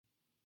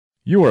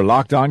You are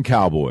Locked On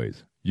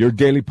Cowboys, your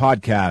daily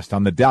podcast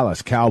on the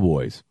Dallas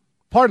Cowboys.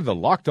 Part of the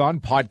Locked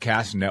On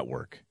Podcast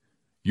Network,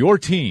 your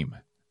team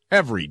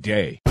every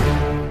day.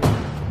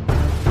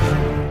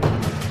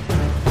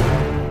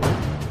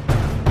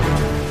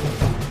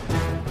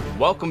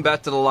 Welcome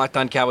back to the Locked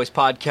On Cowboys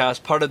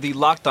podcast, part of the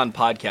Locked On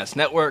Podcast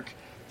Network.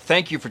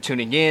 Thank you for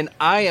tuning in.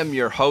 I am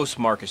your host,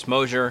 Marcus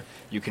Mosher.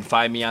 You can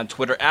find me on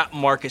Twitter at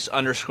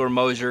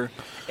Marcus_Mosher.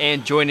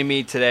 And joining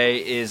me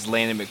today is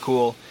Landon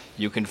McCool.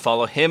 You can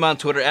follow him on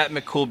Twitter at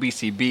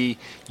McCoolBCB.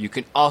 You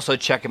can also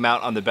check him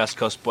out on the Best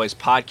Coast Boys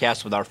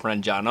podcast with our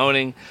friend John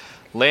Owning.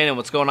 Landon,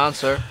 what's going on,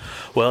 sir?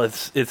 Well,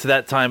 it's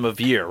that time of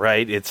year,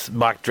 right? It's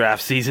mock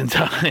draft season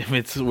time.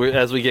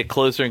 As we get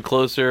closer and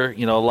closer,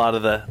 a lot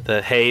of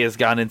the hay has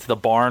gone into the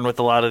barn with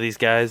a lot of these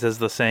guys, as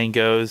the saying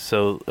goes.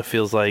 So it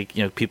feels like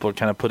people are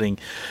kind of putting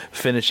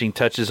finishing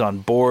touches on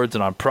boards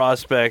and on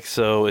prospects.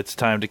 So it's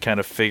time to kind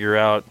of figure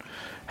out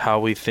how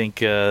we think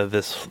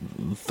this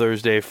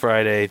Thursday,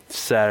 Friday,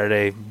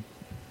 Saturday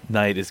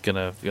night is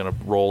gonna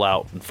roll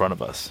out in front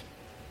of us.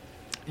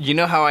 You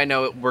know how I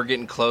know we're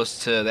getting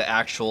close to the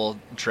actual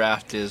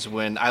draft is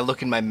when I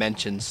look in my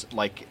mentions,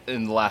 like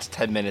in the last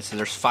 10 minutes, and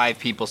there's 5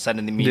 people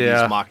sending me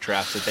these mock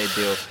drafts that they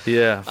do.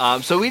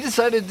 Yeah. So we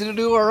decided to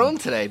do our own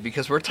today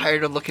because we're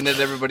tired of looking at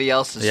everybody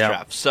else's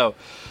drafts. So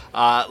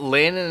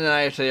Landon and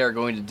I today are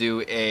going to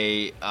do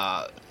a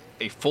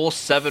full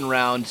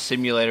 7-round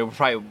simulator.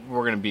 We're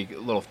going to be a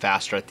little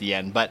faster at the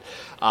end, but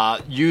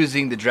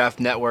using the Draft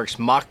Network's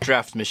mock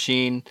draft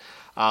machine.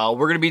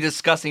 We're going to be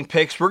discussing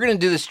picks. We're going to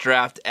do this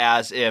draft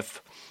as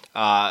if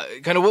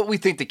kind of what we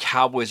think the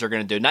Cowboys are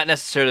going to do. Not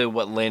necessarily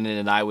what Landon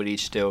and I would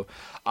each do,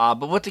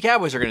 but what the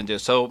Cowboys are going to do.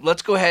 So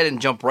let's go ahead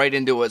and jump right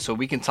into it so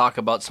we can talk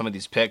about some of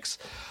these picks.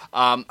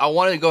 I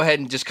wanted to go ahead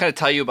and just kind of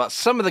tell you about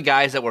some of the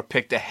guys that were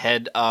picked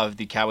ahead of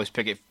the Cowboys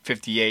pick at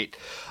 58.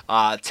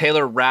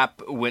 Taylor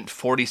Rapp went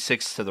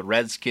 46 to the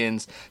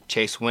Redskins.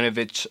 Chase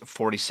Winovich,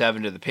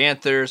 47 to the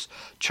Panthers.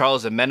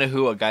 Charles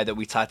Omenihu, a guy that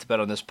we talked about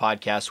on this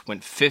podcast,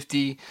 went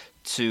 50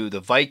 to the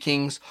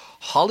Vikings.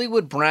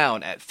 Hollywood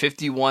Brown at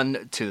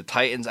 51 to the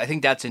Titans. I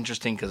think that's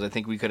interesting because I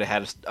think we could have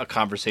had a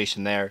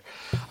conversation there.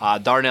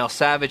 Darnell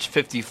Savage,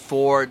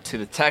 54 to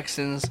the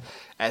Texans.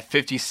 At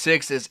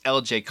 56 is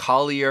LJ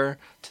Collier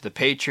to the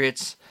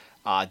Patriots.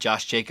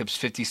 Josh Jacobs,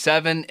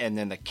 57. And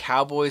then the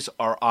Cowboys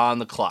are on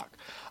the clock.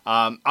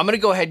 I'm going to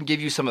go ahead and give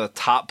you some of the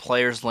top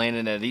players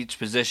landing at each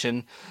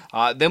position.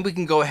 Then we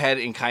can go ahead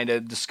and kind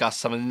of discuss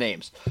some of the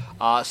names.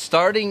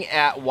 Starting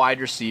at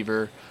wide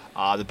receiver,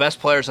 the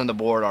best players on the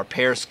board are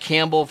Paris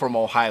Campbell from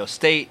Ohio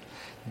State,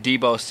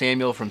 Deebo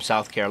Samuel from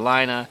South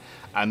Carolina,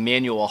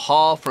 Emmanuel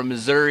Hall from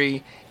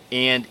Missouri,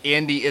 and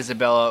Andy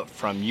Isabella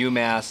from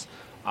UMass.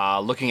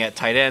 Looking at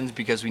tight ends,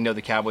 because we know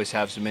the Cowboys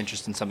have some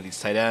interest in some of these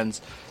tight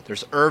ends.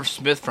 There's Irv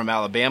Smith from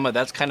Alabama.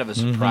 That's kind of a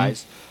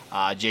surprise.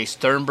 Jay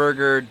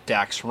Sternberger,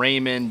 Dax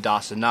Raymond,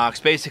 Dawson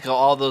Knox. Basically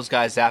all those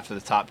guys after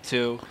the top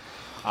 2.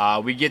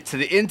 We get to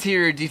the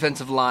interior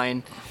defensive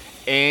line,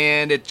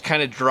 and it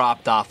kind of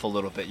dropped off a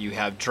little bit. You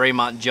have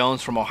Draymond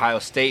Jones from Ohio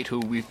State, who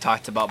we've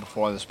talked about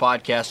before on this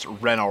podcast,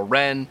 Renell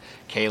Wren,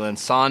 Kalen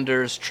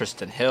Saunders,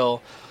 Tristan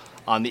Hill.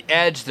 On the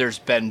edge, there's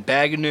Ben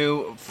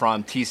Baganu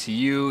from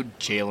TCU,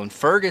 Jalen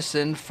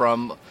Ferguson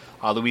from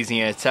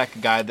Louisiana Tech, a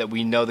guy that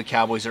we know the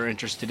Cowboys are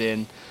interested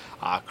in,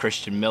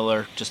 Christian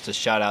Miller, just a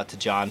shout-out to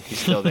John, he's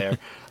still there,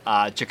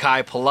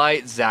 Ja'Kai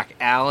Polite, Zach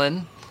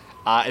Allen,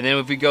 and then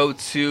if we go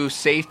to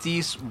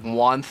safeties,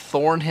 Juan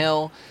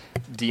Thornhill,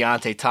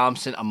 Deontay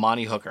Thompson,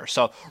 Amani Hooker.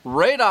 So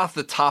right off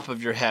the top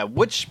of your head,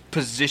 which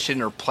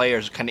position or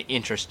players kind of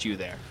interest you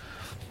there?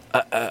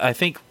 I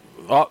think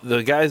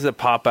the guys that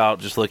pop out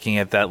just looking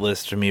at that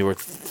list to me were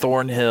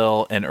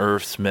Thornhill and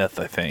Irv Smith,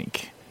 I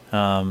think.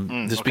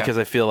 Because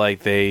I feel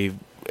like they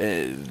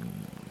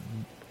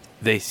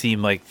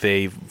seem like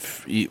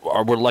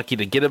we're lucky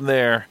to get him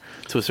there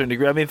to a certain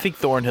degree. I mean, I think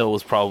Thornhill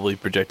was probably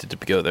projected to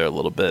go there a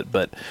little bit,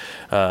 but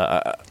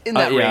in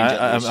that range,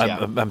 at least,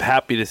 I'm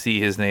happy to see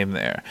his name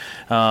there.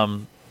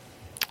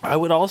 I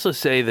would also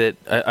say that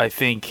I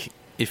think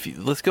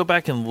let's go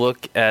back and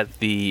look at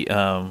the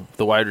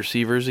wide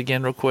receivers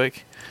again real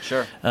quick.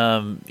 Sure.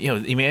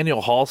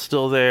 Emmanuel Hall's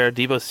still there.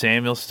 Deebo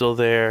Samuel's still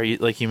there,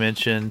 like you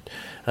mentioned.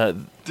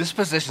 This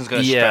position's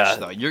going to stretch,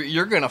 though.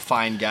 You're going to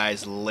find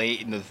guys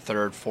late in the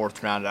 3rd,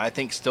 4th round that I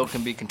think still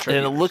can be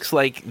contributors. And it looks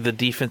like the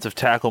defensive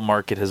tackle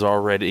market has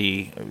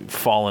already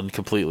fallen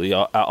completely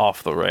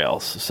off the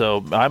rails.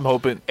 So I'm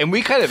hoping... And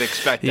we kind of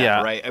expect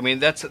that, right? I mean,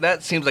 that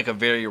seems like a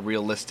very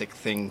realistic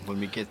thing when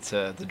we get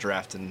to the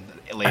draft in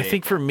late I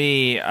think for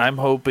me, I'm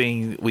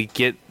hoping we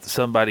get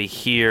somebody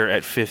here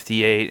at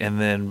 58, and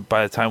then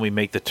by the time we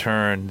make the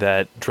turn,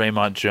 that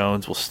Draymond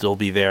Jones will still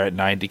be there at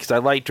 90. Because I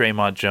like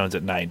Draymond Jones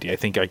at 90. I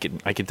think I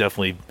could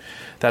definitely,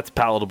 that's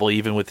palatable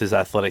even with his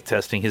athletic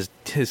testing. His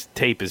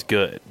tape is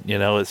good,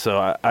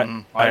 So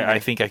I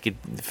think I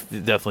could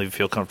definitely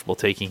feel comfortable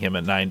taking him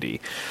at 90.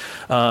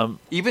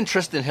 Even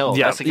Tristan Hill,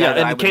 yeah, that's the guy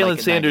that I and would Kalen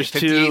like Sanders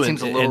too,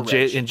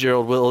 and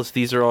Gerald Willis.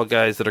 These are all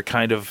guys that are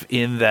kind of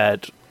in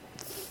that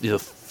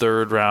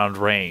 3rd round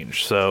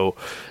range. So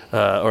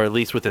or at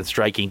least within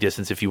striking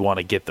distance if you want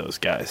to get those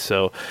guys.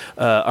 So,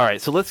 all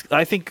right. So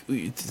I think,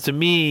 to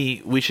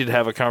me, we should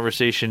have a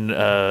conversation.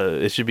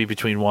 It should be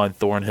between Juan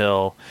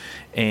Thornhill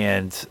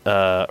and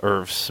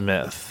Irv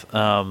Smith.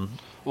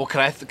 Well,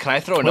 can I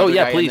throw another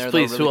guy in there?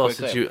 Please. Really who else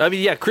did you? I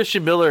mean,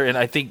 Christian Miller, and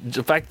I think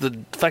the fact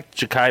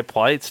Ja'Kai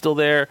Polite's still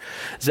there.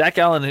 Zach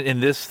Allen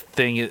in this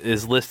thing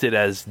is listed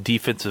as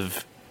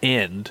defensive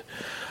end.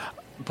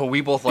 But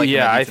we both like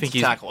I think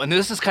he's tackle. And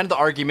this is kind of the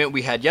argument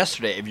we had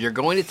yesterday. If you're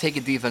going to take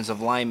a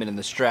defensive lineman in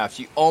this draft,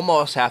 you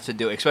almost have to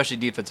do it, especially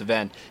defensive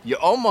end. You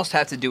almost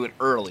have to do it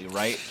early,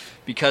 right?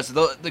 Because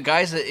the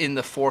guys in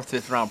the 4th,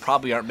 5th round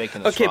probably aren't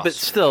making this roster. But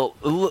still,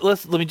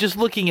 let me just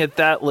looking at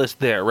that list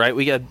there, right?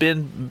 We got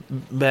Ben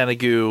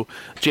Banogu,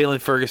 Jalen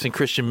Ferguson,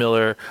 Christian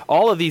Miller.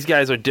 All of these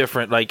guys are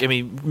different. Like, I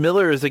mean,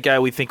 Miller is a guy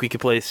we think we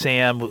could play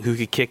Sam, who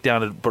could kick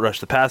down and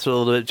rush the passer a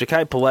little bit.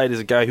 Ja'Kai Polite is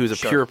a guy who's a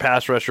pure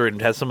pass rusher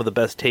and has some of the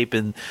best tape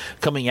in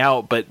coming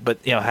out, but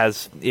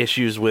has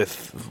issues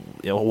with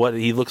what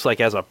he looks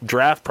like as a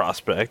draft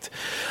prospect.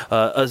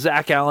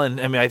 Zach Allen,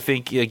 I mean, I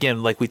think,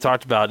 again, like we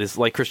talked about, is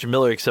like Christian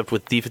Miller, except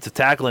with defensive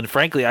tackle. And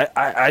frankly,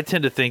 I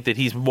tend to think that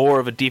he's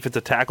more of a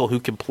defensive tackle who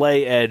can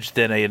play edge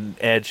than an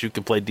edge who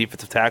can play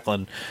defensive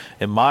tackle,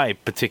 in my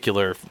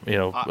particular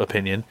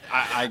opinion.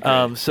 I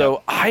agree.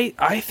 So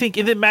I think,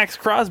 and then Max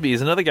Crosby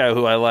is another guy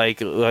who I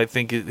like. I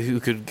think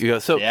who could go.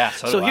 So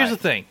here's the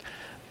thing.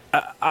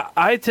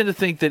 I tend to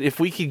think that if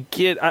we could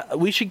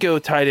we should go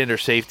tight end or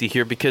safety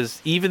here,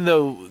 because even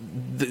though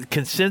the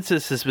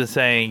consensus has been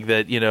saying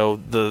that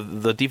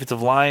the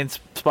defensive line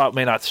spot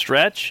may not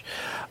stretch,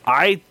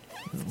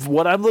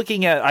 what I'm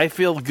looking at, I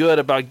feel good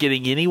about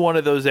getting any one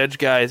of those edge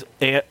guys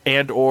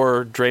and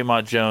or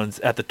Draymond Jones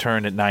at the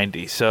turn at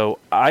 90. So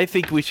I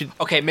think we should.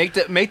 Okay, make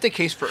the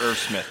case for Irv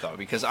Smith though,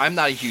 because I'm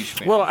not a huge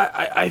fan. Well,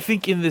 I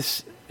think in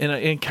this.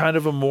 In kind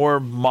of a more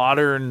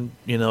modern,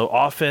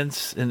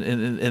 offense,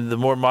 in the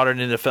more modern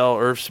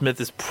NFL, Irv Smith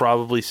is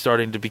probably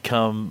starting to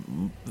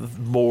become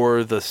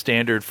more the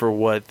standard for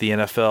what the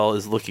NFL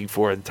is looking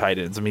for in tight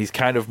ends. I mean, he's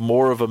kind of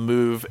more of a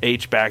move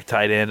H-back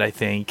tight end, I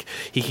think.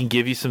 He can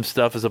give you some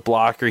stuff as a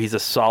blocker. He's a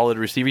solid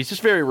receiver. He's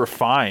just very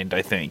refined,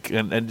 I think.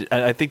 And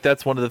I think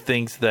that's one of the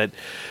things that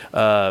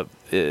I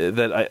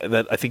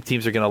think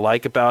teams are going to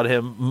like about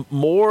him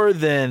more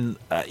than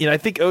I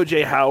think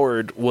O.J.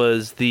 Howard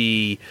was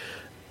the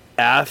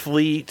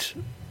athlete,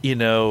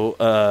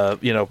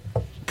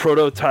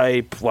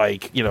 prototype,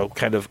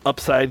 kind of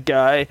upside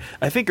guy.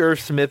 I think Irv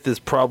Smith is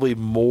probably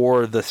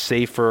more the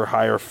safer,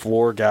 higher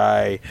floor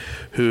guy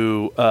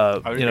who,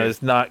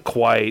 is not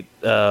quite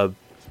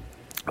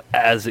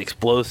as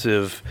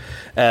explosive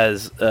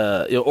as,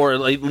 or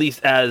at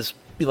least as,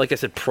 like I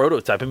said,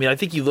 prototype. I mean, I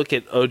think you look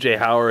at O.J.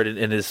 Howard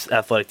and his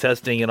athletic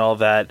testing and all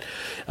that,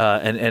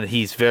 and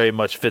he's very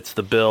much fits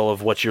the bill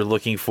of what you're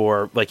looking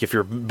for. Like if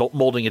you're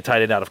molding a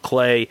tight end out of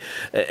clay,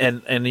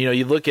 and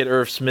you look at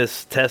Irv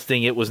Smith's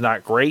testing, it was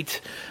not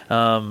great,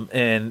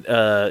 and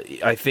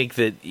I think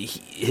that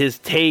his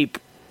tape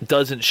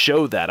doesn't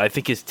show that. I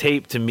think his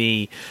tape to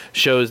me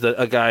shows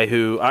that a guy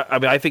who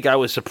I think I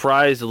was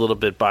surprised a little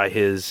bit by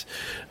his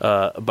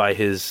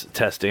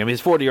testing. I mean,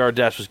 his 40-yard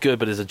dash was good,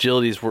 but his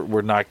agilities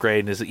were not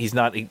great, and he's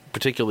not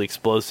particularly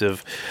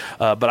explosive.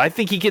 But I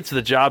think he gets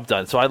the job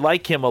done, so I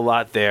like him a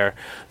lot there.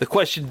 The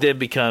question then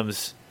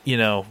becomes,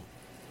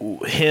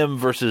 him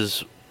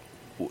versus,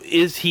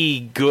 is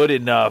he good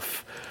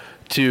enough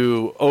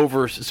to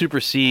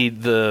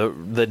supersede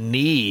the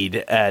need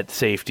at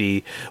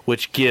safety,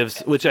 which I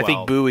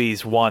think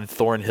buoys Juan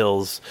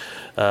Thornhill's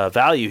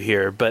value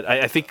here. But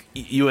I think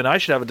you and I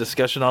should have a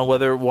discussion on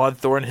whether Juan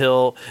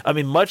Thornhill, I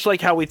mean, much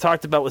like how we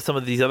talked about with some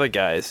of these other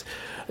guys,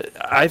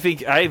 I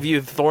think I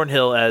view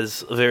Thornhill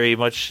as very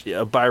much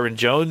a Byron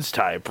Jones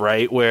type,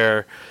 right?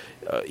 Where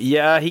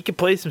he can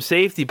play some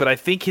safety, but I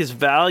think his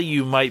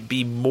value might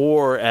be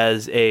more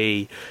as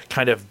a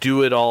kind of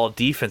do-it-all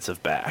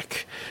defensive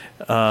back.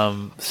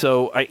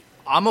 So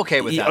I'm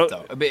okay with that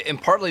though, and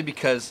partly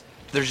because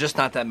there's just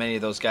not that many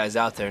of those guys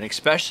out there, and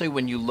especially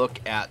when you look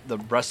at the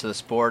rest of the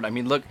sport. I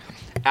mean, look,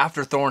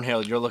 after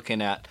Thornhill, you're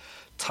looking at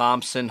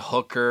Thompson,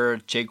 Hooker,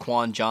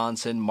 Jaquan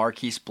Johnson,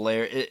 Marquise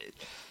Blair.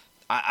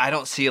 I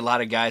don't see a lot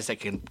of guys that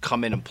can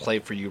come in and play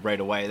for you right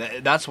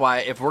away. That's why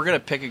if we're gonna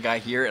pick a guy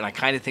here, and I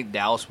kind of think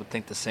Dallas would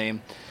think the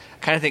same, I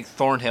kind of think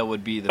Thornhill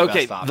would be the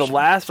best option. The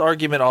last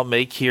argument I'll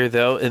make here,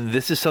 though, and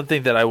this is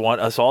something that I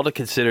want us all to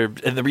consider,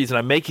 and the reason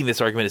I'm making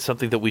this argument is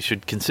something that we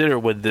should consider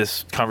when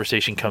this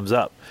conversation comes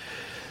up.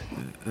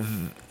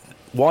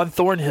 Juan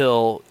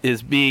Thornhill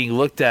is being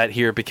looked at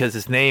here because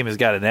his name has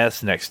got an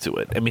S next to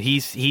it. I mean,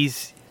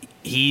 he's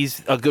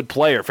a good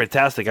player,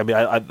 fantastic. I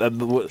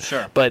mean,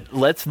 sure, but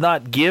let's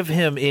not give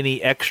him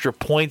any extra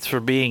points for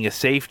being a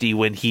safety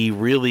when he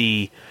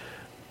really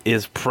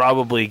is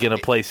probably going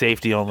to play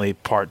safety only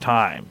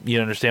part-time.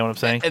 You understand what I'm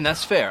saying? And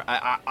that's fair.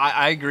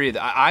 I agree.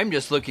 I'm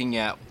just looking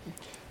at,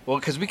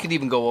 because we could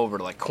even go over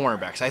to like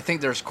cornerbacks. I think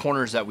there's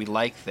corners that we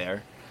like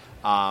there.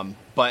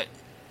 But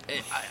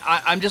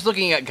I'm just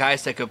looking at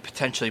guys that could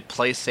potentially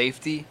play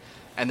safety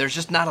and there's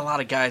just not a lot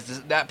of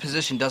guys. That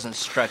position doesn't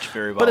stretch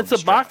very well. But it's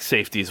a box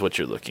safety is what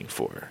you're looking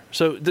for.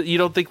 So you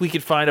don't think we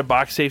could find a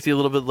box safety a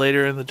little bit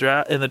later in the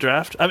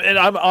draft? And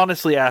I'm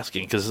honestly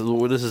asking because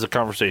this is a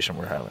conversation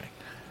we're having.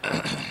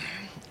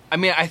 I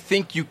mean, I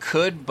think you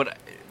could, but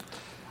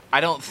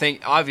I don't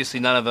think, obviously,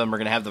 none of them are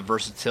going to have the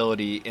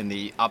versatility in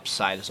the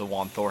upside as a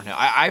Juan Thornhill.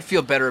 I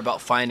feel better about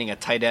finding a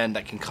tight end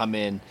that can come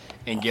in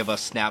and give us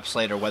snaps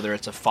later, whether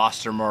it's a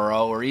Foster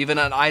Moreau or even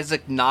an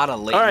Isaac Nada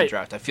late in the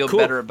draft. I feel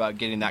better about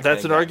getting that.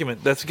 That's an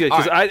argument. That's good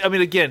because I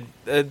mean, again,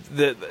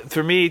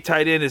 for me,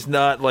 tight end is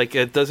not like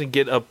it doesn't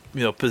get a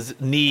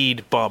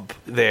need bump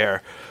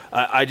there.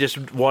 I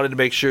just wanted to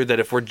make sure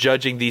that if we're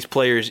judging these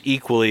players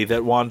equally,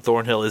 that Juan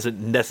Thornhill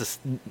isn't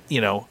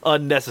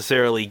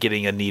unnecessarily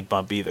getting a need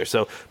bump either.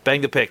 So bang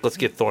the pick. Let's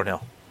get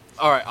Thornhill.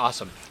 All right,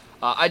 awesome.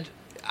 I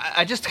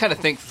just kind of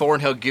think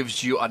Thornhill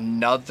gives you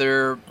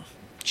another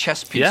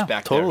chess piece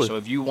back there. So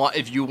if you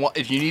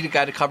need a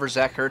guy to cover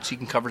Zach Ertz, he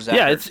can cover Zach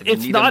Ertz.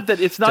 It's not that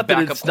it's not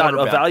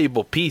a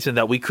valuable piece and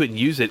that we couldn't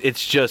use it.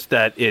 It's just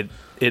that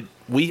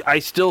I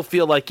still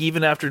feel like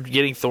even after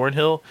getting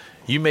Thornhill,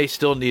 you may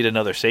still need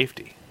another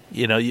safety.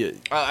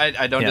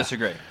 I don't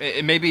disagree.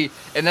 It may be,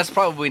 and that's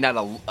probably not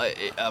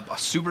a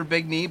super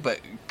big need,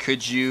 but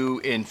could you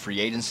in free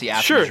agency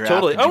after the draft?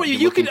 Totally. Oh,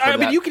 you could. I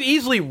mean, you could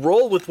easily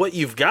roll with what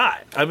you've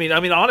got. I mean,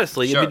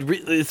 honestly, sure.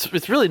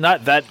 It's really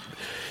not that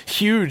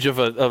huge of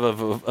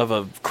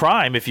a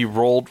crime if you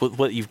rolled with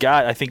what you've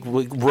got. I think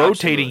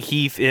rotating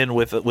Heath in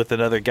with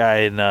another guy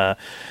in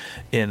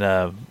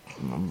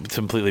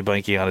completely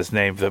blanking on his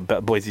name, the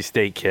Boise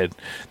State kid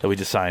that we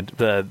just signed.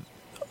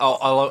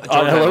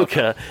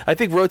 Aloka. I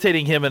think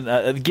rotating him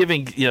and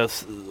giving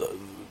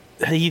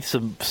Heath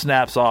some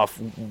snaps off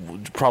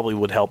probably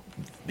would help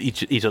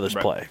each other's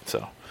play.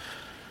 So,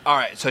 all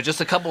right. So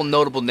just a couple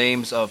notable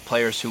names of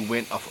players who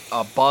went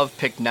above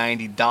pick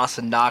 90: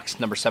 Dawson Knox,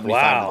 number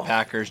 75 to the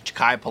Packers;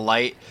 Jachai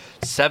Polite,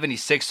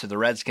 76 to the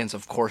Redskins.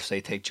 Of course, they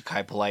take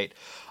Jachai Polite.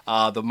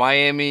 The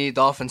Miami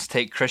Dolphins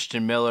take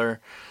Christian Miller.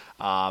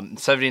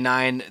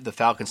 79, the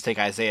Falcons take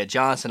Isaiah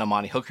Johnson.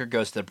 Amani Hooker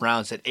goes to the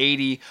Browns at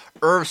 80.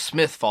 Irv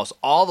Smith falls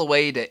all the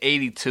way to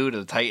 82 to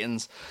the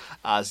Titans.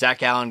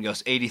 Zach Allen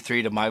goes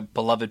 83 to my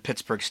beloved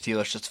Pittsburgh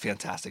Steelers. Just a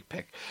fantastic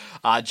pick.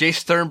 Jay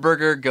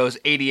Sternberger goes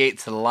 88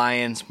 to the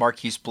Lions.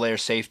 Marquise Blair,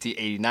 safety,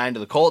 89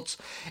 to the Colts.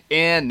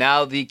 And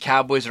now the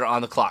Cowboys are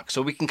on the clock.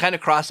 So we can kind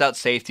of cross out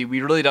safety.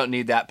 We really don't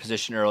need that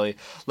position early.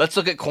 Let's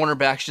look at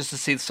cornerbacks just to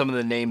see some of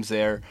the names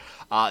there.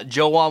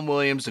 Joejuan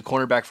Williams, the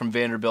cornerback from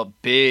Vanderbilt,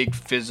 big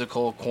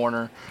physical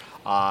corner.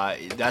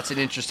 That's an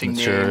interesting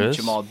name. Sure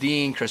Jamal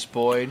Dean, Chris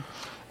Boyd.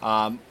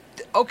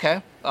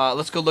 Okay,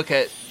 let's go look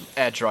at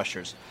edge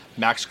rushers.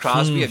 Max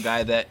Crosby, a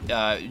guy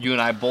that you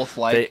and I both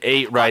like. They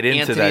ate right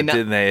into that,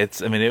 didn't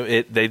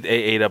they? They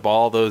ate up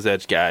all those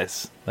edge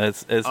guys.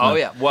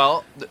 Yeah.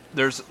 Well,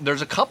 there's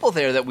a couple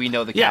there that we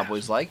know the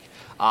Cowboys like.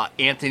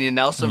 Anthony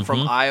Nelson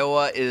from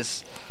Iowa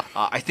is.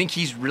 I think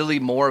he's really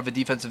more of a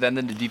defensive end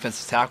than a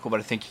defensive tackle,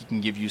 but I think he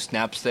can give you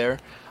snaps there.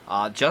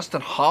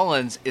 Justin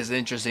Hollins is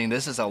interesting.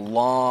 This is a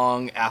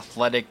long,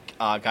 athletic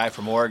guy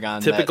from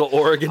Oregon. Typical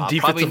Oregon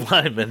defensive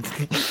lineman.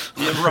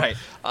 Yeah, right.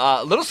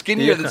 A little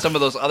skinnier than some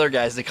of those other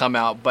guys that come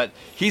out, but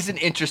he's an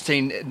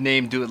interesting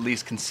name to at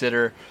least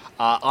consider.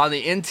 On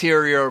the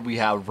interior, we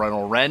have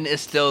Ronald Wren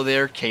is still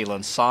there,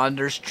 Kalen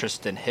Saunders,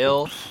 Tristan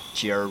Hill,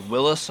 Jared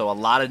Willis, so a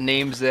lot of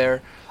names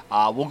there.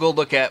 We'll go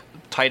look at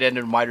tight end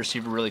and wide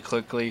receiver really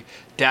quickly.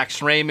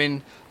 Dax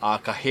Raymond,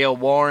 Kahale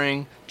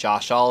Waring,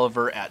 Josh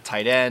Oliver at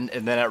tight end.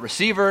 And then at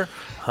receiver,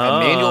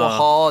 Emmanuel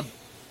Hall,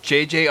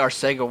 J.J.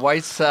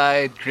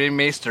 Arcega-Whiteside,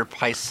 Greenmaster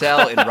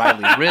Picel, and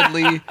Riley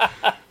Ridley,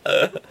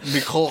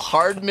 Nicole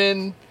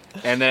Hardman,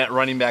 and then at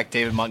running back,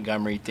 David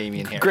Montgomery,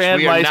 Damian Harris.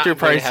 Grandmeister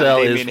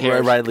Picel is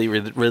Riley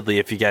Ridley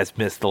if you guys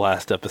missed the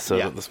last episode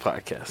of this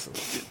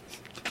podcast.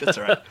 That's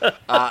all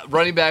right.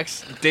 Running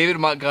backs, David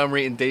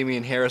Montgomery and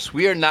Damian Harris.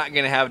 We are not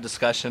going to have a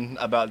discussion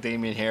about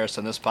Damian Harris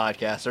on this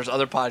podcast. There's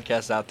other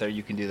podcasts out there.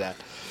 You can do that.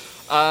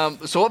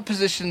 So what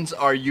positions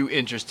are you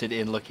interested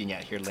in looking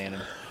at here,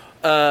 Landon?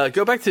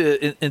 Go back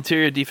to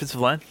interior defensive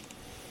line.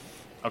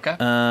 Okay.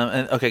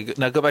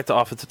 Now go back to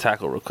offensive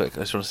tackle real quick. I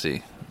just want to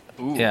see.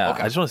 Ooh, yeah,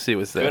 okay. I just want to see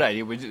what's there. Good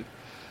idea.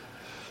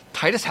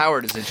 Titus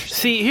Howard is interesting.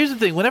 See, here's the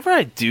thing. Whenever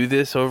I do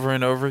this over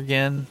and over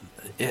again,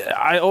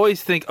 I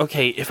always think,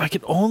 okay, if I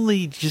could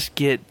only just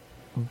get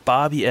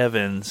Bobby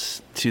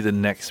Evans to the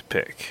next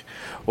pick,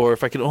 or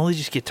if I could only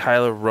just get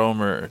Tyler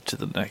Romer to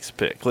the next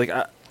pick. Like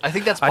I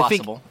think that's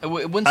possible. It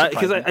wouldn't surprise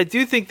me. Because I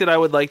do think that I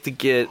would like to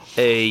get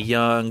a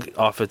young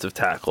offensive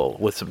tackle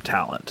with some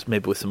talent,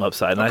 maybe with some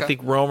upside. And I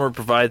think Romer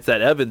provides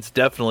that. Evans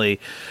definitely,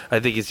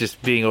 I think, is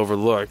just being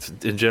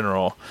overlooked in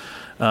general.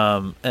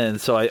 And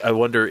so I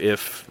wonder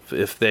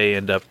if they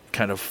end up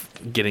kind of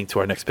getting to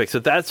our next pick. So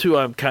that's who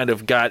I'm kind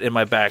of got in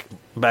my back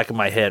of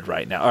my head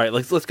right now. All right,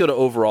 let's go to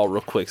overall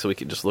real quick so we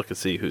can just look and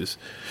see who's.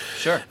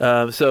 Sure.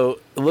 So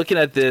looking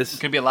at this,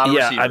 could be a lot of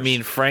receivers. I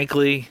mean,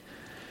 frankly,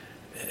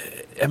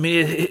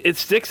 it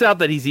sticks out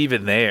that he's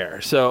even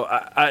there. So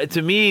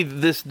to me,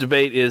 this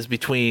debate is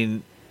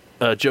between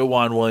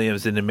Joejuan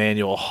Williams and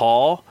Emmanuel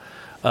Hall.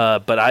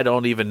 But I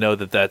don't even know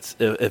that's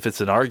if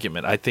it's an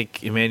argument. I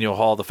think Emmanuel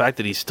Hall, the fact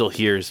that he's still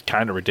here is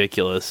kind of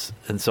ridiculous,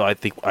 and so I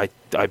think I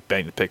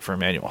bang the pick for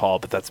Emmanuel Hall,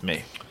 but that's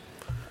me.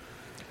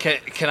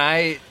 Can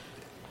I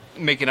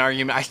make an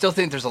argument? I still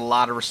think there's a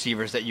lot of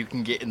receivers that you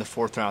can get in the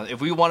 4th round.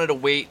 If we wanted to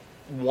wait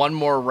one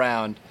more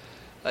round,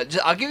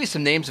 I'll give you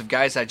some names of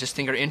guys I just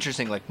think are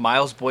interesting, like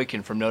Miles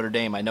Boykin from Notre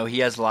Dame. I know he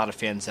has a lot of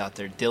fans out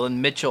there. Dylan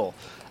Mitchell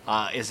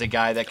is a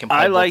guy that can play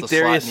I both like the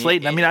Darius slot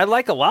Slayton. I mean, I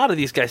like a lot of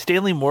these guys.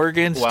 Stanley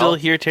Morgan still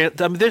here. I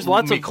mean, there's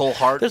lots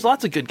there's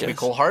lots of good guys.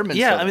 Mecole Hardman.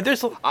 Yeah, I mean,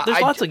 there's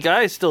lots of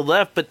guys still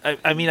left, but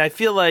I mean, I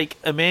feel like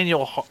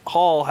Emmanuel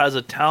Hall has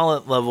a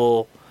talent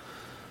level.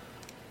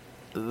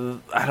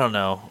 I don't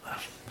know.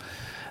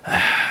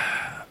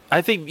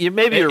 I think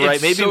maybe you're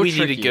right. Maybe we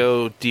need to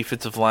go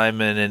defensive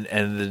lineman,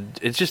 and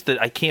it's just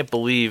that I can't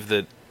believe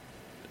that.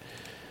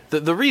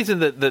 The reason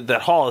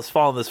that Hall has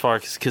fallen this far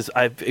is because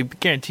I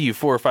guarantee you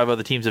 4 or 5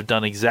 other teams have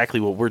done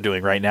exactly what we're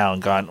doing right now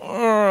and gone,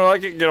 I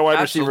can get a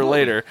wide receiver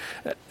later.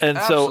 And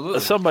so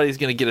somebody's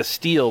going to get a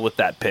steal with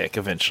that pick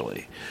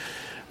eventually.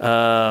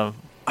 To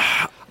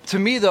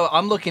me, though,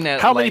 I'm looking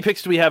at how many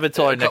picks do we have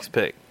until our next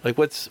pick? Like,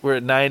 we're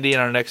at 90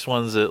 and our next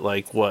one's at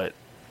like what?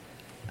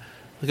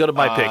 Let's go to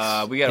my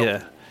picks. We got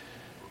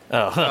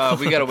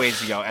we got a ways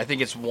to go. I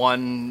think it's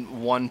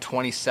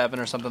 127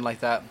 or something like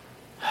that.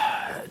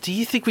 Do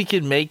you think we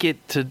can make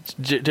it to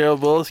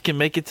Gerald Willis? Can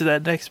make it to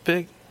that next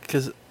pick?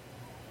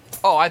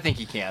 I think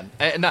he can.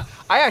 And I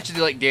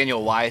actually like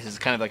Daniel Wise as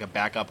kind of like a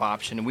backup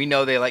option. And we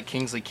know they like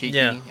Kingsley Keke.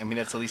 Yeah. I mean,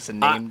 that's at least a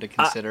name to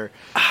consider.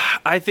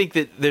 I think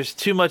that there's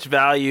too much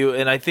value,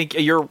 and I think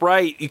you're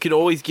right. You could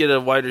always get a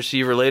wide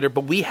receiver later,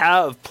 but we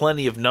have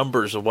plenty of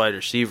numbers of wide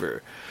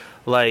receiver.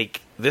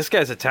 Like, this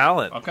guy's a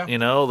talent,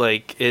 and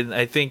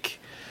I think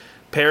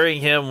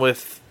pairing him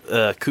with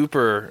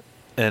Cooper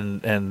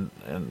and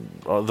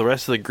the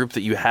rest of the group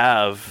that you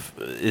have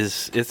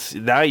it's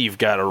now you've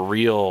got a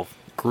real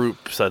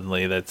group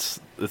suddenly that's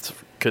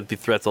could be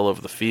threats all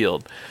over the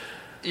field.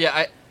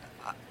 Yeah,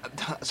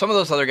 some of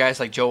those other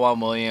guys like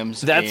Joejuan Williams.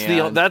 That's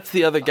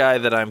the other guy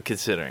that I'm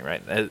considering,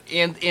 right?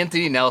 And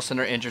Anthony Nelson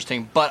are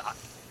interesting, but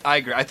I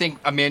agree. I think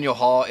Emmanuel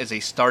Hall is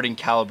a starting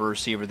caliber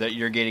receiver that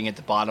you're getting at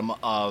the bottom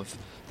of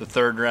the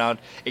 3rd round.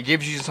 It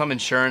gives you some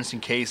insurance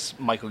in case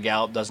Michael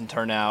Gallup doesn't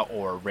turn out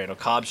or Randall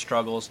Cobb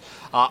struggles.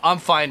 I'm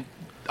fine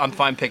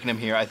picking him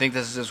here. I think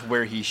this is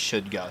where he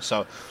should go.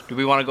 So, do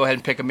we want to go ahead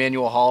and pick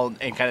Emmanuel Hall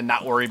and kind of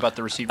not worry about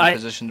the receiver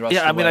position the rest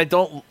of the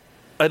way?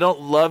 I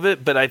don't love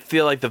it, but I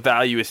feel like the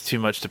value is too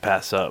much to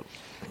pass up.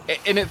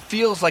 And it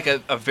feels like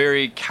a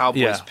very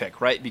Cowboys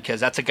pick, right? Because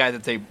that's a guy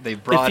that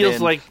they've brought in. It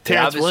feels like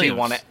Terrence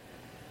Williams.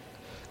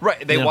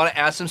 They want to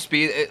add some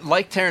speed.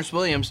 Like Terrence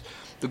Williams,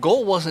 the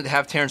goal wasn't to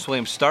have Terrence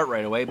Williams start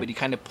right away, but he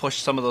kind of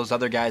pushed some of those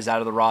other guys out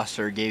of the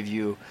roster, gave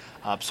you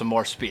some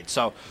more speed.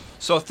 So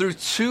through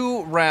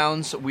 2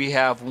 rounds, we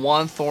have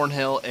Juan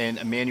Thornhill and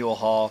Emmanuel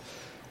Hall.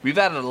 We've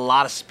added a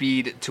lot of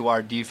speed to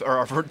our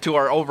to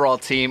our overall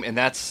team, and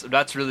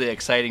that's really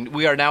exciting.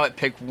 We are now at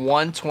pick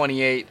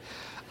 128.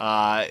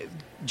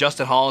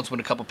 Justin Hollins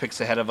went a couple picks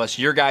ahead of us.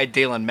 Your guy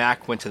Daylon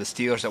Mack went to the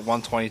Steelers at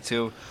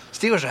 122.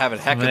 Steelers are having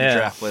a heck of a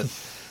draft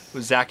with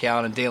Zach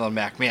Allen and Daylon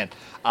Mack. Man,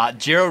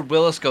 Gerald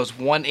Willis goes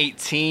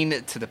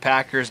 118 to the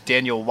Packers.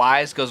 Daniel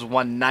Wise goes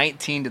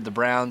 119 to the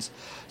Browns.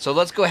 So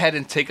let's go ahead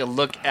and take a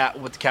look at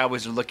what the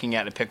Cowboys are looking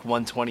at pick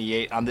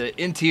 128 on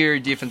the interior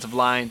defensive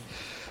line.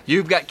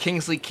 You've got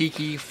Kingsley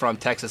Keke from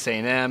Texas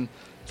A&M,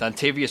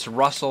 Dontavius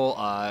Russell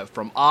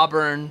from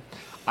Auburn,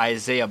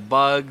 Isaiah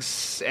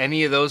Buggs.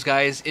 Any of those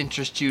guys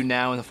interest you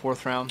now in the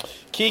 4th round?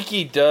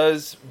 Keke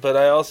does, but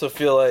I also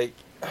feel like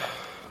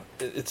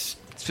it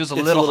feels a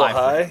little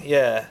high.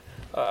 Yeah,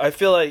 I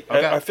feel like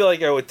I feel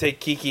like I would take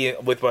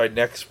Keke with my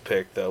next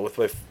pick though, with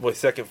my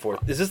second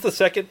 4th. Is this the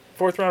second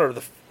 4th round or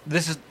the?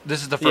 This is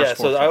the first. Yeah,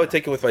 so I would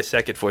take it with my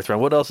second 4th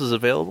round. What else is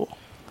available?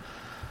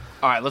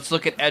 All right, let's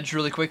look at edge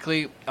really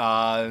quickly.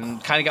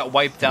 Kind of got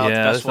wiped out.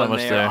 Yeah, the best one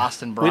there,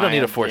 Austin Bryant. We don't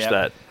need to force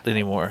that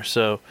anymore.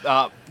 So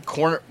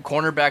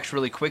cornerbacks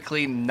really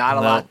quickly. Not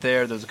a lot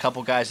there. There's a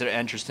couple guys that are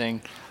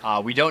interesting.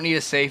 We don't need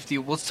a safety.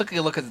 Let's take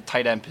a look at the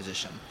tight end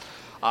position.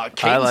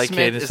 I like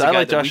Caden. I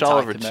like Josh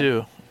Oliver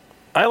too.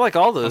 I like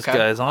all those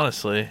guys,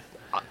 honestly.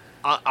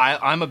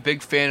 I'm a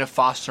big fan of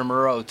Foster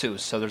Moreau too.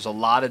 So there's a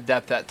lot of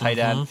depth at tight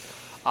end.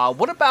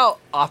 What about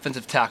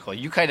offensive tackle?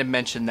 You kind of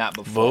mentioned that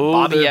before.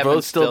 Bobby Evans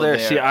both still there.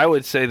 See, I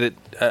would say that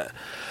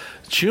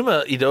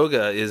Chuma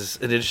Edoga is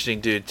an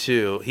interesting dude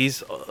too.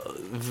 He's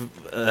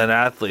an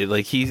athlete.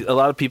 Like a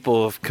lot of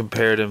people have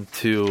compared him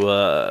to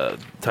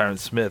Tyron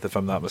Smith, if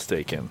I'm not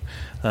mistaken,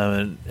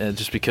 and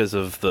just because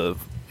of the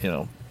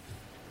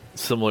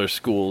similar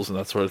schools and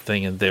that sort of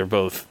thing. And they're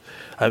both,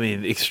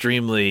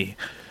 extremely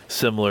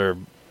similar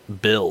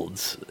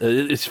builds.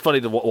 It's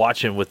funny to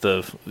watch him with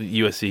the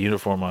USC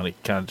uniform on. He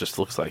kind of just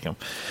looks like him.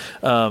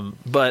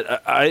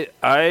 But I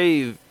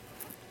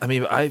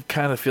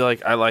kind of feel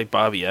like I like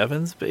Bobby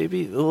Evans a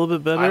little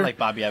bit better. I like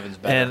Bobby Evans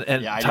better.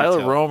 And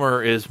Tyler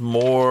Romer is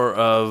more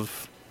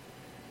of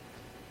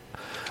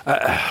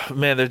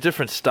Man, they're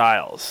different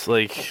styles.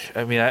 Like,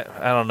 I mean, I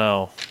don't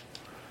know.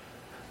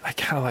 I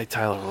kind of like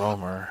Tyler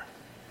Romer.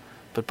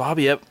 But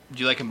Bobby Evans... Do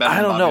you like him better?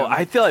 I don't know. Evans?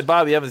 I feel like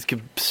Bobby Evans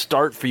could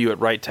start for you at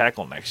right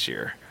tackle next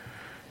year.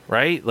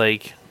 Right?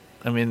 Like,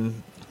 I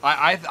mean...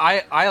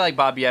 I like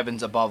Bobby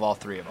Evans above all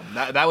three of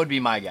them. That would be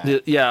my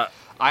guy. Yeah.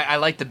 I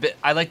like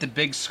the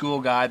big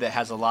school guy that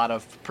has a lot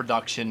of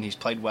production. He's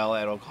played well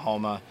at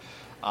Oklahoma.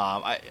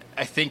 I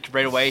think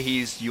right away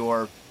he's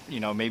your,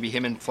 maybe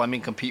him and Fleming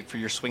compete for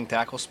your swing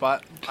tackle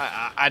spot.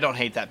 I don't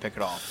hate that pick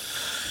at all.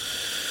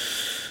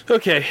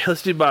 Okay,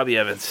 let's do Bobby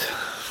Evans.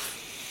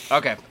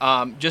 Okay,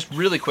 just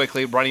really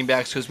quickly, running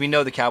backs, because we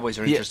know the Cowboys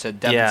are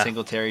interested. Devin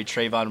Singletary,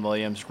 Trayvon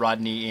Williams,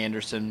 Rodney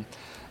Anderson.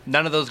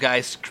 None of those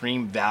guys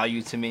scream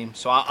value to me,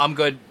 so I'm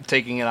good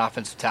taking an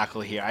offensive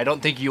tackle here. I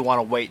don't think you want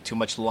to wait too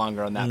much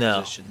longer on that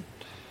position.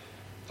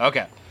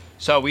 Okay,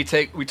 so we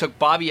took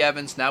Bobby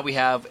Evans. Now we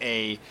have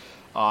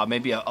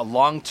maybe a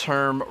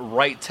long-term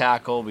right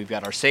tackle. We've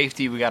got our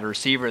safety. We got a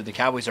receiver. The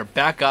Cowboys are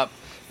back up,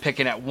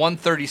 picking at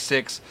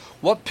 136.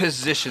 What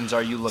positions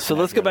are you looking at? So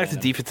let's go back to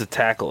defensive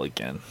tackle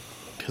again,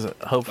 because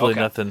hopefully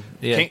nothing.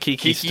 Yeah,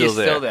 Kiki's still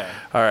there.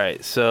 All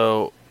right,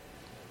 so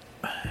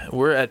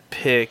we're at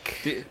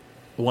pick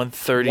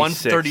 136.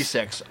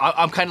 136.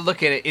 I'm kind of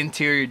looking at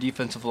interior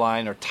defensive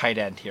line or tight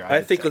end here.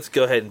 I think let's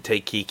go ahead and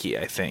take Kiki.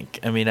 I think.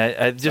 I mean,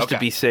 I just to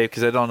be safe,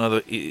 because I don't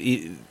know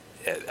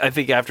I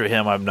think after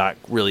him, I'm not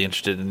really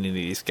interested in any of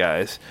these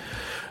guys.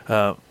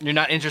 You're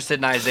not interested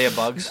in Isaiah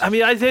Buggs? I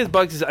mean, Isaiah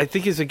Buggs I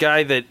think is a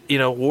guy that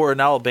wore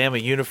an Alabama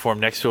uniform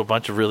next to a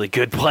bunch of really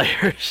good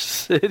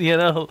players.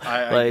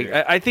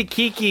 I think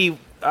Kiki.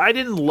 I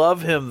didn't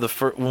love him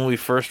when we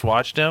first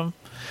watched him,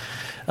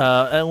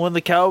 and when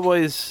the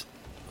Cowboys.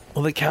 I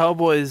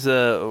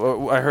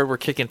heard we're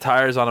kicking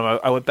tires on him.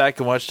 I went back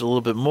and watched a little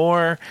bit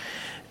more,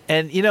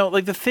 and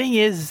the thing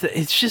is,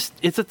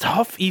 it's a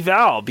tough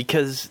eval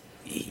because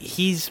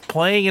he's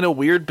playing in a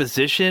weird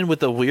position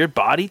with a weird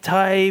body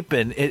type,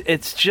 and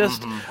it's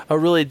just a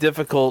really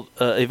difficult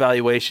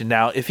evaluation.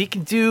 Now, if he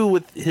can do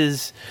what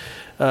his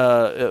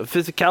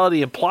physicality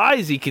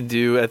implies he can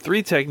do at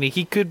 3 technique,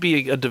 he could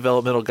be a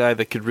developmental guy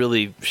that could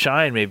really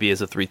shine maybe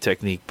as a 3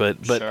 technique.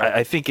 But sure.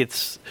 I think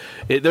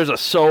there's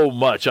so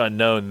much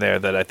unknown there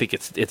that I think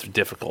it's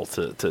difficult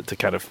to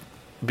kind of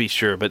be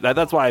sure. But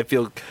that's why I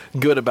feel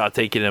good about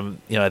taking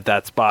him at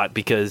that spot,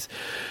 because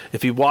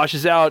if he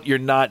washes out, you're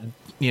not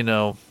you're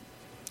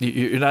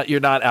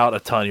not out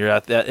a ton. You're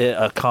at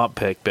a comp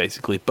pick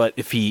basically. But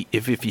if he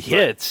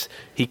hits,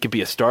 he could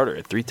be a starter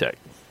at 3 tech.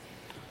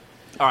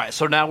 All right,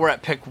 so now we're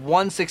at pick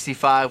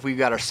 165. We've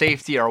got our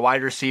safety, our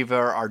wide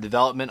receiver, our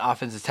development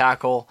offensive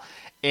tackle,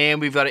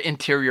 and we've got an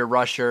interior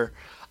rusher.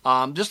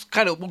 We'll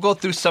go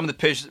through some of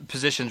the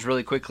positions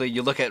really quickly.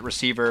 You look at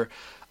receiver,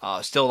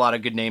 still a lot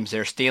of good names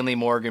there. Stanley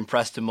Morgan,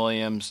 Preston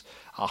Williams,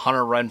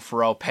 Hunter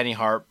Renfrow, Penny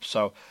Harp.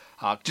 So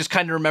just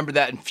kind of remember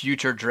that in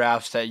future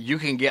drafts that you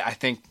can get, I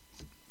think,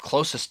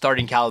 close to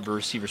starting caliber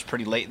receivers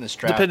pretty late in this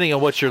draft. Depending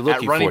on what you're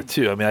looking for,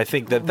 too. I mean, I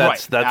think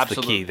that's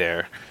the key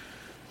there.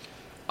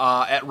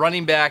 At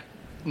running back,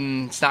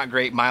 it's not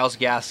great. Myles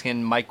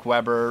Gaskin, Mike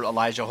Weber,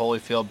 Elijah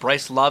Holyfield.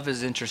 Bryce Love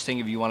is interesting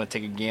if you want to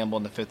take a gamble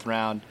in the 5th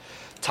round.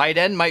 Tight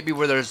end might be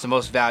where there's the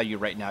most value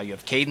right now. You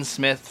have Caden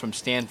Smith from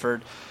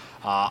Stanford,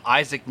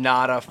 Isaac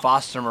Nada,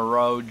 Foster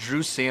Moreau,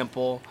 Drew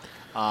Sample.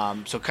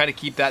 So kind of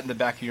keep that in the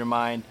back of your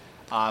mind.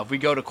 If we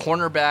go to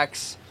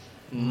cornerbacks,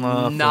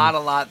 not a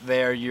lot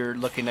there. You're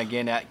looking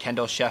again at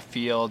Kendall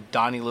Sheffield,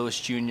 Donnie Lewis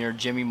Jr.,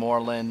 Jimmy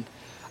Moreland.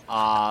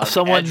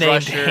 Someone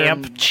named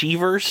Hamp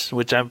Cheevers,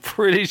 which I'm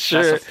pretty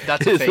sure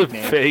that's is a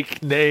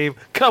fake name.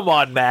 Come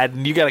on,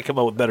 Madden. You got to come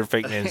up with better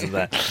fake names than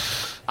that.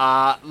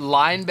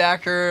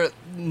 Linebacker,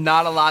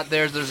 not a lot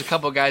there. There's a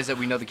couple of guys that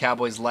we know the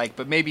Cowboys like,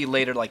 but maybe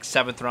later, like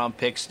 7th round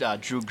picks,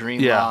 Drew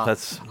Greenlaw,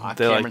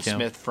 Cameron like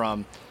Smith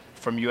from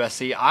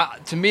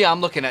USC. To me, I'm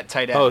looking at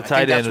tight end. Oh,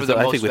 tight end is,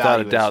 I think, without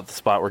a doubt, the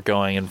spot we're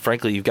going. And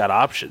frankly, you've got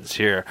options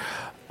here.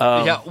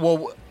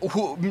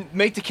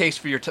 Make the case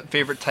for your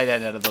favorite tight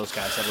end out of those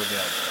guys that are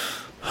available.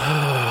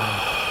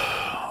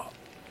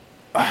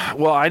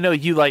 Well, I know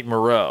you like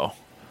Moreau,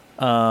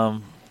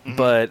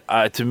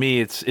 but to me,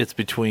 it's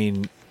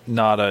between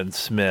Nada and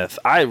Smith.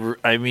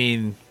 I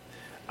mean,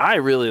 I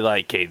really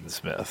like Caden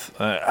Smith.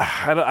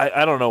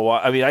 I don't know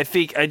why. I mean, I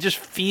just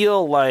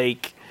feel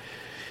like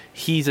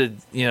he's a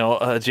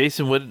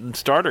Jason Witten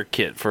starter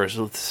kit for a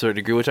certain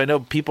degree, which I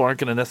know people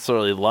aren't going to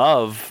necessarily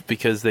love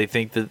because they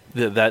think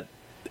that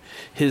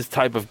his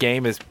type of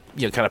game is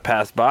kind of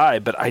passed by.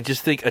 But I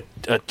just think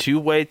a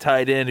two-way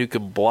tight end who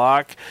can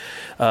block.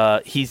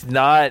 He's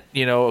not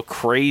a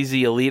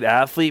crazy elite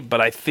athlete, but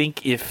I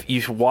think if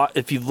you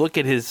look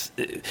at his,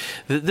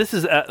 this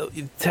is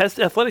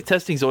athletic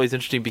testing is always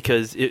interesting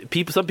because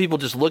some people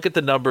just look at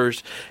the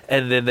numbers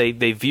and then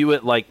they view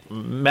it like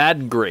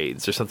Madden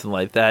grades or something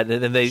like that,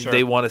 and then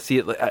they want to see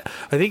it. I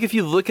think if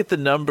you look at the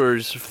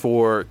numbers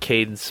for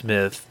Caden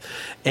Smith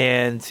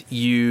and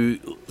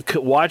you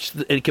watch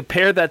and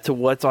compare that to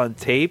what's on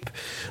tape,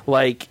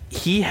 like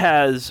he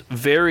has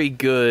very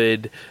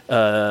good,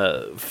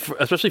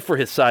 especially for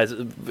his size.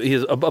 He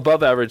has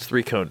above average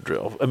 3-cone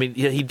drill. I mean,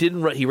 he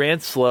didn't. He ran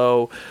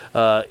slow.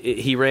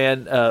 He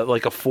ran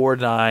like a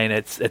 4.9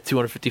 at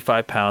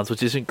 255 pounds,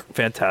 which isn't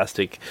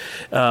fantastic.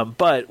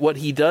 But what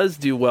he does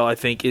do well, I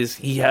think, is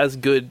he has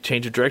good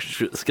change of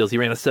direction skills. He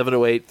ran a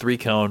 7.08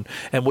 3-cone,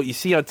 and what you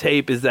see on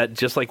tape is that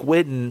just like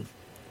Witten,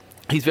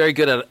 he's very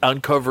good at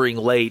uncovering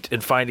late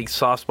and finding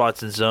soft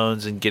spots in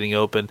zones and getting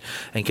open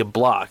and can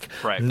block.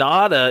 Right.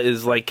 Nada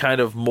is like kind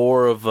of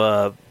more of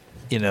a,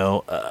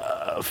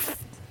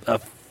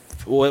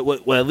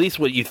 well, at least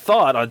what you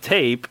thought on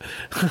tape.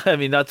 I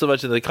mean, not so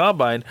much in the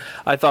combine.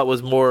 I thought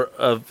was more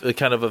of a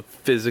kind of a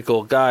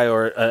physical guy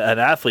or an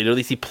athlete, or at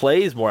least he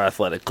plays more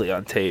athletically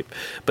on tape.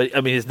 But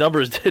I mean, his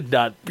numbers did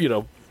not,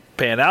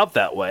 pan out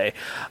that way.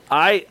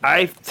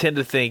 I tend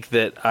to think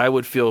that I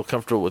would feel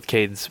comfortable with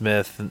Caden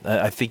Smith.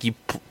 I think you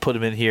put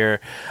him in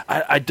here.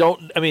 I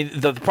don't. I mean,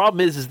 the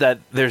problem is that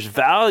there's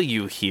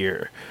value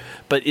here,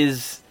 but do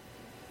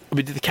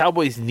the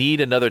Cowboys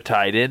need another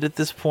tight end at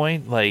this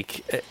point?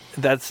 Like,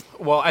 that's.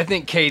 Well, I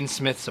think Caden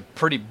Smith's a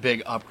pretty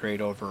big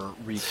upgrade over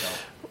Rico.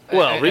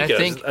 Well, Rico,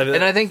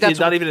 and I think that's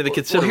not even in the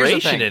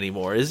consideration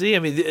anymore, is he? I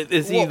mean,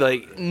 is he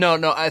like?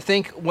 No. I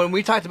think when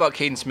we talked about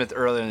Caden Smith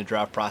earlier in the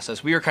draft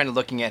process, we were kind of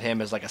looking at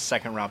him as like a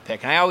second-round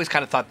pick, and I always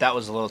kind of thought that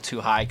was a little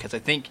too high because I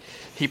think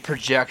he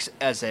projects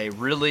as a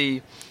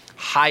really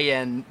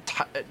high-end,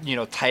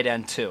 tight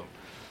end too.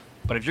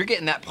 But if you're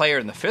getting that player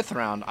in the 5th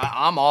round,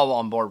 I'm all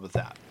on board with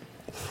that.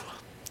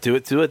 Do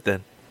it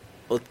then.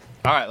 All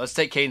right, let's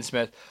take Caden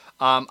Smith.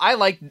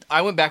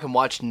 I went back and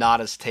watched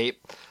Nada's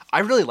tape. I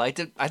really liked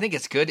it. I think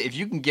it's good. If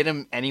you can get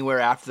him anywhere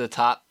after the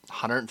top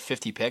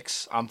 150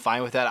 picks, I'm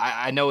fine with that.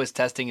 I know his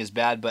testing is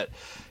bad, but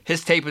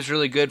his tape is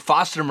really good.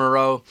 Foster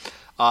Moreau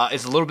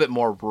is a little bit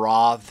more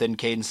raw than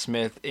Caden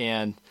Smith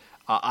and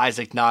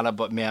Isaac Nada,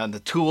 but man, the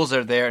tools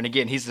are there. And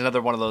again, he's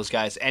another one of those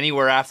guys.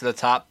 Anywhere after the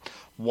top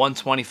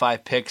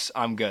 125 picks,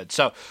 I'm good.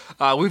 So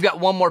we've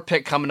got one more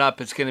pick coming up.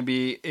 It's going to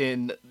be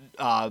in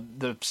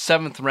the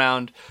 7th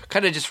round.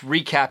 Kind of just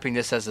recapping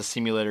this as the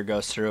simulator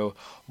goes through.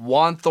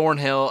 Juan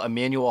Thornhill,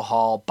 Emmanuel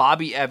Hall,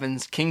 Bobby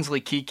Evans,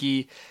 Kingsley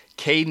Keke,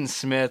 Caden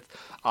Smith.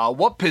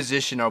 What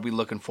position are we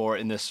looking for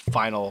in this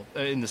final,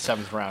 in the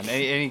 7th round?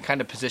 Any kind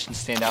of position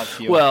stand out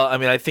to you? Well, I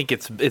mean, I think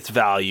it's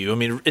value. I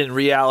mean, in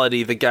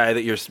reality, the guy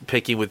that you're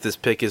picking with this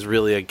pick is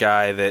really a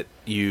guy that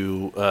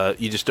you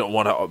just don't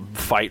want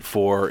to fight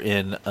for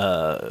in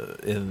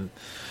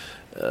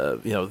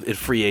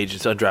free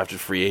agents, undrafted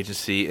free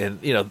agency.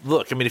 And,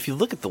 look, I mean, if you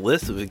look at the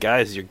list of the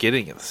guys you're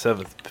getting in the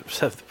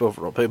 7th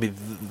overall, I mean,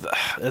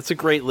 that's a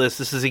great list.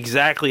 This is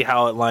exactly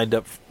how it lined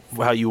up,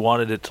 how you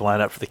wanted it to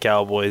line up for the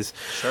Cowboys.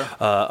 Sure.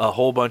 A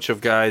whole bunch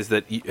of guys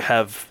that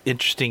have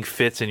interesting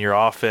fits in your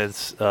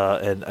offense.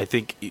 And I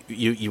think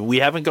we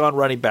haven't gone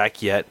running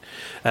back yet.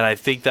 And I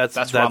think that's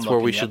where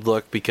we should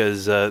look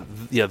because,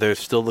 they're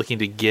still looking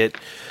to get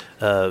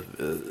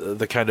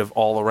the kind of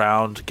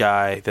all-around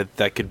guy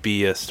that could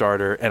be a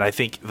starter. And I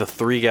think the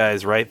 3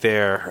 guys right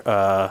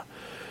there,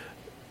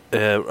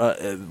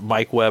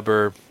 Mike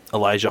Weber,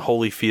 Elijah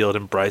Holyfield,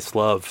 and Bryce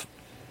Love,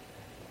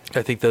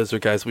 I think those are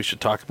guys we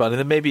should talk about. And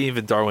then maybe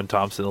even Darwin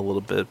Thompson a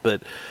little bit.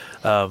 But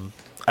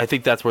I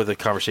think that's where the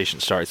conversation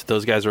starts.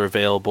 Those guys are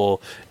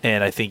available,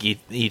 and I think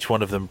each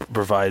one of them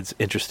provides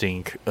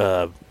interesting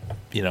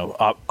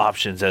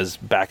options as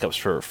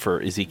backups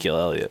for Ezekiel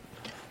Elliott.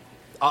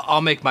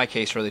 I'll make my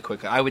case really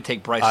quickly. I would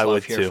take Bryce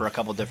Love here for a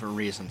couple different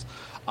reasons.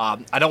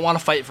 I don't want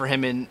to fight for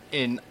him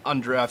in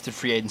undrafted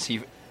free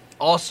agency.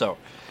 Also,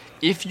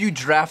 if you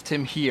draft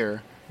him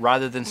here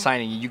rather than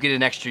signing, you get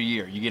an extra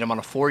year. You get him on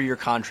a 4-year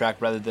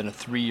contract rather than a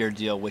 3-year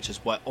deal, which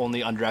is what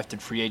only undrafted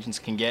free agents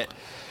can get.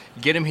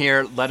 Get him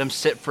here, let him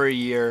sit for a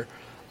year,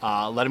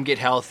 let him get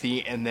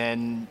healthy, and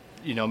then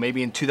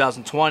maybe in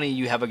 2020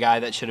 you have a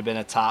guy that should have been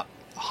a top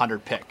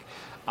 100 pick.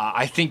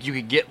 I think you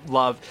could get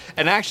Love.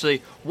 And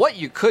actually, what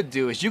you could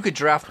do is you could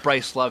draft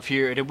Bryce Love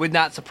here, and it would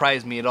not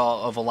surprise me at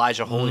all if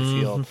Elijah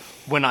Holyfield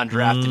went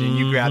undrafted and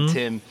you grabbed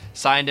him,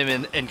 signed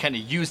him, and kind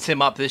of used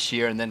him up this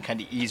year and then kind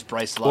of eased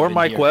Bryce Love or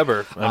Mike here.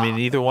 Weber. I mean,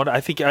 either one.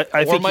 I think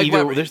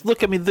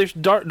either. There's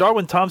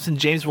Darwin Thompson,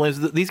 James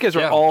Williams. These guys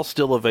are all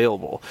still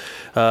available.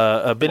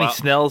 Benny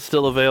Snell is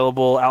still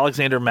available.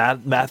 Alexander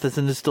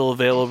Matheson is still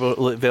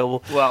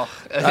available. Well,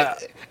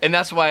 and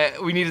that's why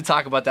we need to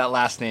talk about that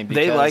last name.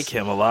 Because, they like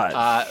him a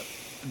lot.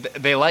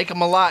 They like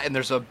him a lot, and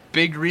there's a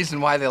big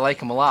reason why they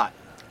like him a lot.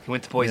 He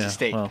went to Boise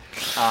State. Well.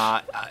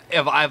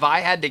 If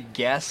I had to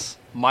guess,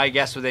 my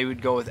guess would they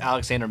would go with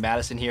Alexander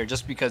Mattison here,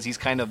 just because he's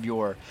kind of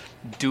your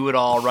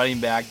do-it-all running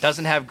back.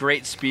 Doesn't have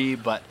great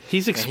speed, but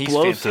he's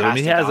explosive. I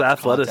mean, he has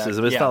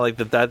athleticism. It's not like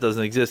that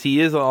doesn't exist. He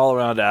is an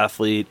all-around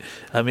athlete.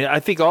 I mean, I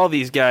think all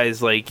these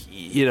guys,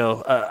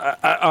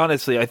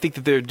 honestly, I think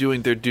that they're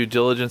doing their due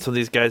diligence on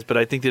these guys, but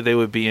I think that they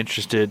would be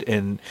interested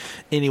in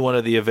any one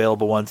of the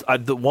available ones.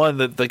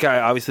 The guy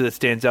obviously that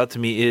stands out to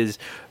me is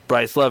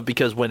Bryce Love,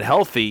 because when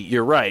healthy,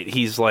 you're right,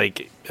 he's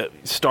like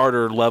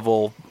starter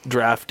level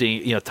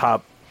drafting,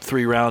 top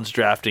 3 rounds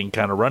drafting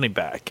kind of running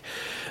back.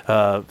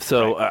 I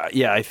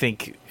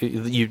think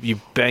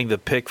you bang the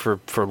pick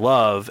for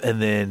Love,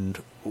 and then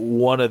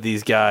one of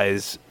these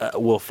guys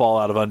will fall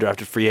out of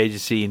undrafted free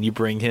agency, and you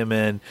bring him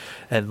in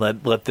and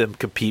let them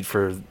compete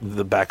for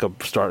the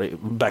backup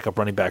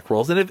running back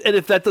roles. And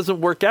if that doesn't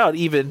work out,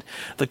 even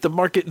like the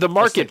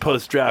market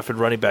post draft and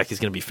running back is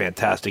going to be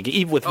fantastic,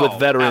 even with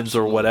veterans absolutely.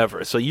 or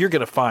whatever. So you're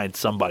going to find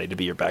somebody to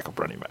be your backup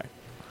running back.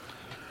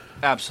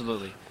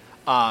 Absolutely.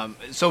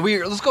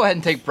 Let's go ahead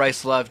and take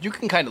Bryce Love. You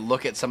can kind of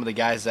look at some of the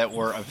guys that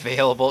were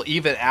available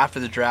even after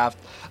the draft.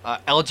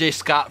 L.J.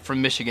 Scott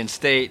from Michigan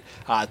State.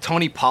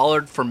 Tony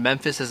Pollard from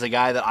Memphis is a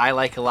guy that I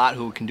like a lot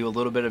who can do a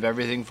little bit of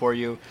everything for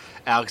you.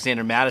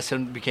 Alexander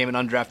Madison became an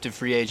undrafted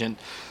free agent.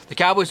 The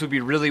Cowboys would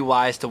be really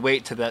wise to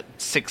wait to that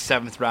 6th,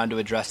 7th round to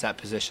address that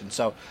position.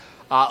 So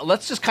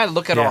let's just kind of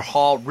look at our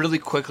haul really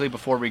quickly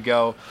before we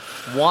go.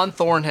 Juan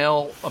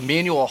Thornhill,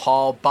 Emmanuel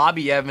Hall,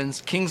 Bobby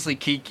Evans, Kingsley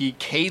Keke,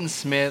 Caden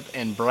Smith,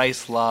 and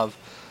Bryce Love.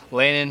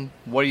 Landon,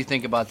 what do you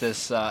think about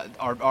this?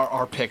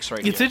 Our picks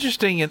right here. It's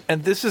interesting,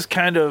 and this is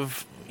kind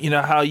of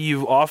how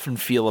you often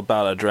feel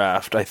about a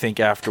draft. I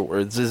think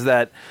afterwards is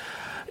that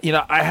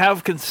I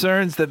have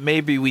concerns that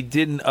maybe we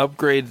didn't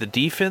upgrade the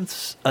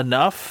defense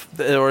enough,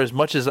 or as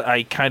much as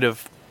I kind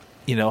of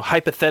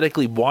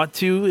hypothetically want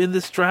to in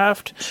this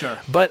draft. Sure.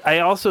 But I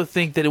also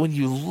think that when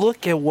you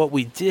look at what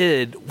we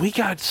did, we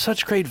got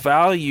such great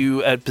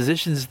value at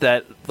positions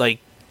that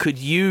could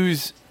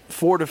use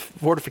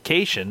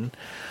fortification.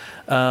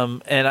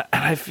 I'm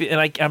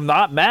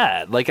not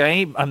mad.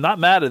 I'm not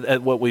mad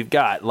at what we've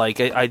got.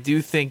 I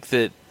do think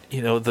that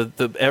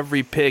the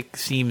every pick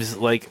seems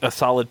like a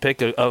solid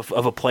pick of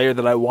a player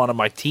that I want on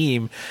my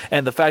team,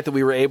 and the fact that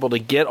we were able to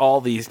get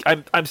all these,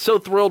 I'm so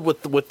thrilled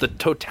with the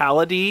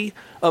totality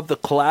of the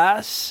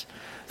class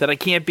that I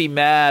can't be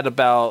mad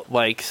about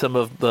some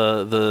of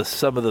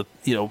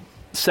the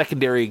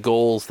secondary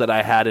goals that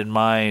I had in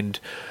mind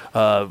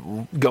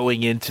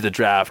going into the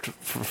draft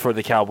for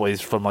the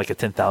Cowboys from a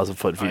 10,000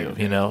 foot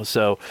view.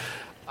 So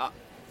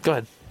go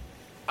ahead.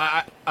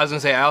 I was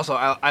gonna say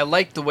I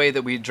like the way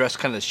that we address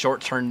kind of the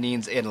short-term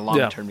needs and the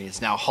long-term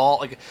needs. Now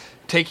Hall,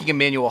 taking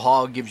Emmanuel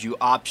Hall gives you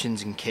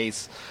options in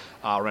case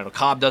Randall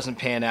Cobb doesn't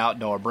pan out,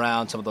 Noah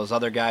Brown, some of those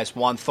other guys.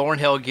 Juan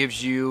Thornhill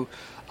gives you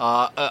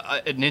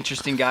an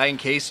interesting guy in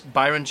case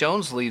Byron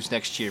Jones leaves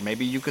next year.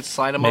 Maybe you could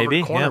slide him over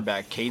to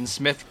cornerback. Caden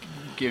Smith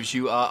gives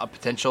you a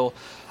potential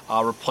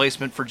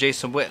replacement for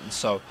Jason Witten.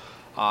 So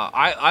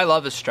I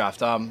love this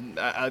draft.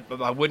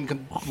 I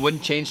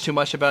wouldn't change too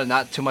much about it.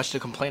 Not too much to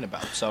complain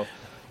about. So.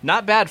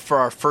 Not bad for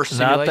our first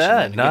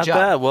simulation. Not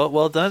bad.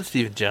 Well done,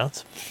 Stephen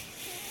Jones.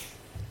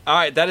 All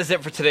right, that is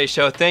it for today's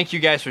show. Thank you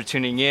guys for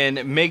tuning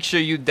in. Make sure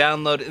you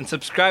download and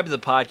subscribe to the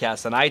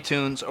podcast on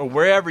iTunes or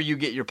wherever you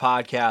get your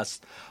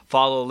podcasts.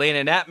 Follow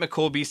Landon at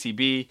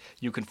McCoolBCB.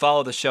 You can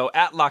follow the show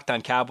at Locked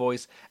On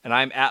Cowboys, and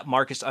I'm at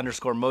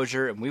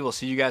Marcus_Mosier, and we will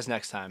see you guys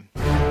next time.